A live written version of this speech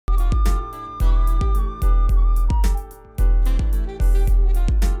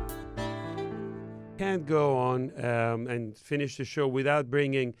can't go on and finish the show without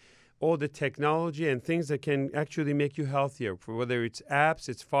bringing all the technology and things that can actually make you healthier, for whether it's apps,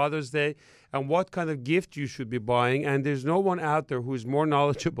 it's Father's Day, and what kind of gift you should be buying. And there's no one out there who's more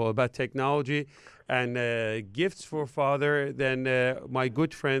knowledgeable about technology and gifts for father than my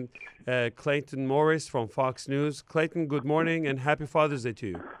good friend Clayton Morris from Fox News. Clayton, good morning and happy Father's Day to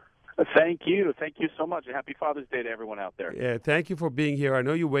you. Thank you. Thank you so much. Happy Father's Day to everyone out there. Yeah, thank you for being here. I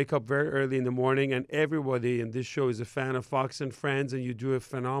know you wake up very early in the morning, and everybody in this show is a fan of Fox and Friends, and you do a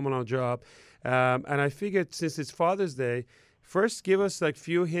phenomenal job. And I figured since it's Father's Day, first give us like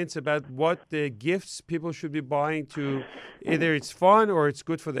few hints about what the gifts people should be buying to either it's fun or it's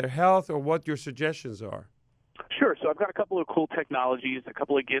good for their health, or what your suggestions are. Sure. So I've got a couple of cool technologies, a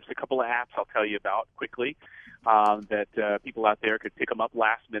couple of gifts, a couple of apps I'll tell you about quickly that people out there could pick them up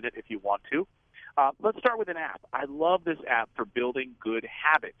last minute if you want to. Let's start with an app. I love this app for building good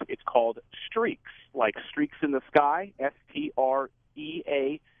habits. It's called Streaks, like streaks in the sky, Streaks.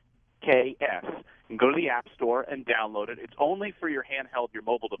 And go to the App Store and download it. It's only for your handheld, your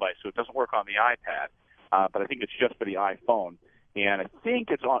mobile device, so it doesn't work on the iPad, but I think it's just for the iPhone. And I think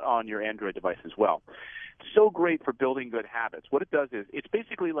it's on your Android device as well. So great for building good habits. What it does is it's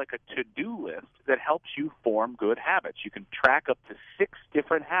basically like a to-do list that helps you form good habits. You can track up to 6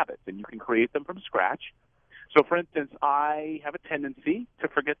 different habits, and you can create them from scratch. So, for instance, I have a tendency to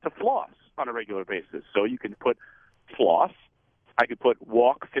forget to floss on a regular basis. So you can put floss. I could put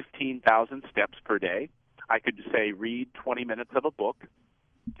walk 15,000 steps per day. I could say read 20 minutes of a book.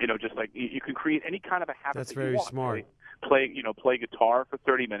 You know, just like you can create any kind of a habit. That's that very you want. smart. Play guitar for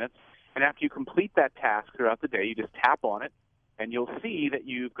 30 minutes. And after you complete that task throughout the day, you just tap on it, and you'll see that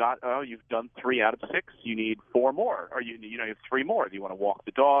you've done 3 out of 6. You need 4 more, or you have 3 more. Do you want to walk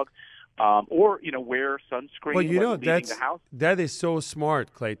the dog, or wear sunscreen? Well, leaving the house? that is so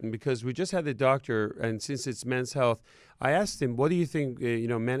smart, Clayton, because we just had the doctor, and since it's Men's Health, I asked him, what do you think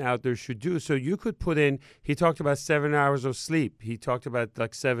men out there should do? So you could put in. He talked about 7 hours of sleep. He talked about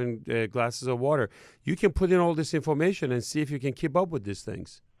like 7 glasses of water. You can put in all this information and see if you can keep up with these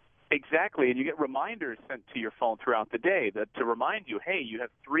things. Exactly, and you get reminders sent to your phone throughout the day to remind you, hey, you have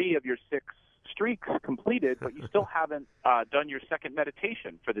 3 of your 6 streaks completed, but you still haven't done your second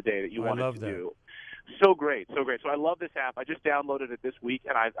meditation for the day that you wanted to do. So great, so great. So I love this app. I just downloaded it this week,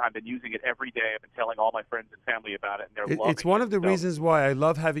 and I've been using it every day. I've been telling all my friends and family about it, and they're loving it. It's one of the reasons why I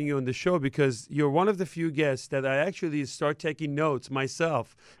love having you on the show, because you're one of the few guests that I actually start taking notes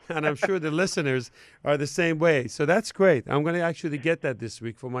myself, and I'm sure the listeners are the same way. So that's great. I'm going to actually get that this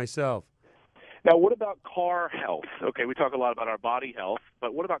week for myself. Now, what about car health? Okay, we talk a lot about our body health,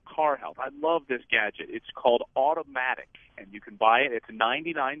 but what about car health? I love this gadget. It's called Automatic, and you can buy it. It's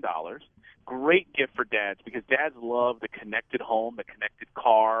 $99. Great gift for dads, because dads love the connected home, the connected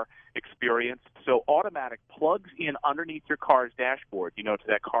car experience. So Automatic plugs in underneath your car's dashboard, to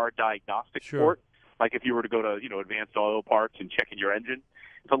that car diagnostic port. Like if you were to go to, Advanced Auto Parts and check in your engine.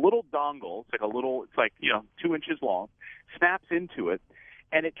 It's a little dongle. It's like 2 inches long, snaps into it,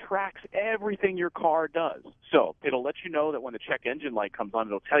 and it tracks everything your car does. So it'll let you know that when the check engine light comes on,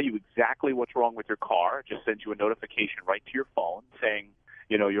 it'll tell you exactly what's wrong with your car. It just sends you a notification right to your phone saying,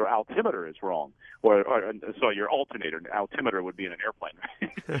 your altimeter is wrong, or your alternator. Altimeter would be in an airplane.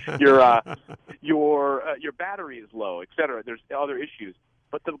 Your battery is low, et cetera. There's other issues.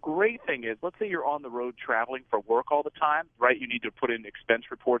 But the great thing is, let's say you're on the road traveling for work all the time, right? You need to put in expense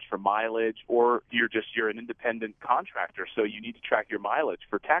reports for mileage, or you're an independent contractor, so you need to track your mileage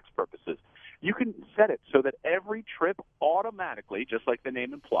for tax purposes. You can set it so that every trip automatically, just like the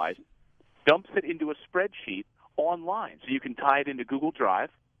name implies, dumps it into a spreadsheet online. So you can tie it into Google Drive,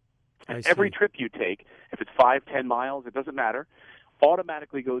 and every trip you take, if it's 5, 10 miles, it doesn't matter,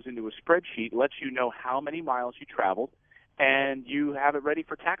 automatically goes into a spreadsheet, lets you know how many miles you traveled, and you have it ready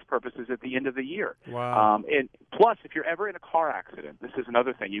for tax purposes at the end of the year. Wow. And plus, if you're ever in a car accident, this is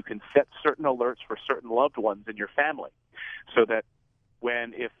another thing, you can set certain alerts for certain loved ones in your family, so that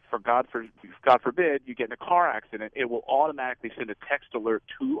if God forbid, you get in a car accident, it will automatically send a text alert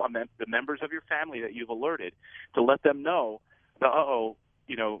to the members of your family that you've alerted to let them know,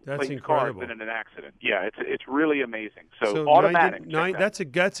 Clayton's car has been in an accident. Yeah, it's really amazing. So Automatic.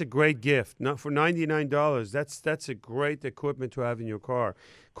 That's a great gift. Not for $99. That's a great equipment to have in your car.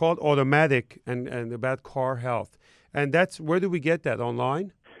 Called Automatic, and about car health. And where do we get that?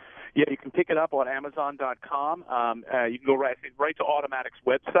 Online? Yeah, you can pick it up on Amazon.com. You can go right to Automatic's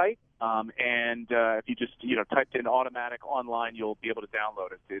website, and if you just typed in Automatic online, you'll be able to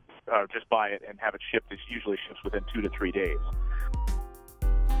download it. Just buy it and have it shipped. It usually ships within 2 to 3 days.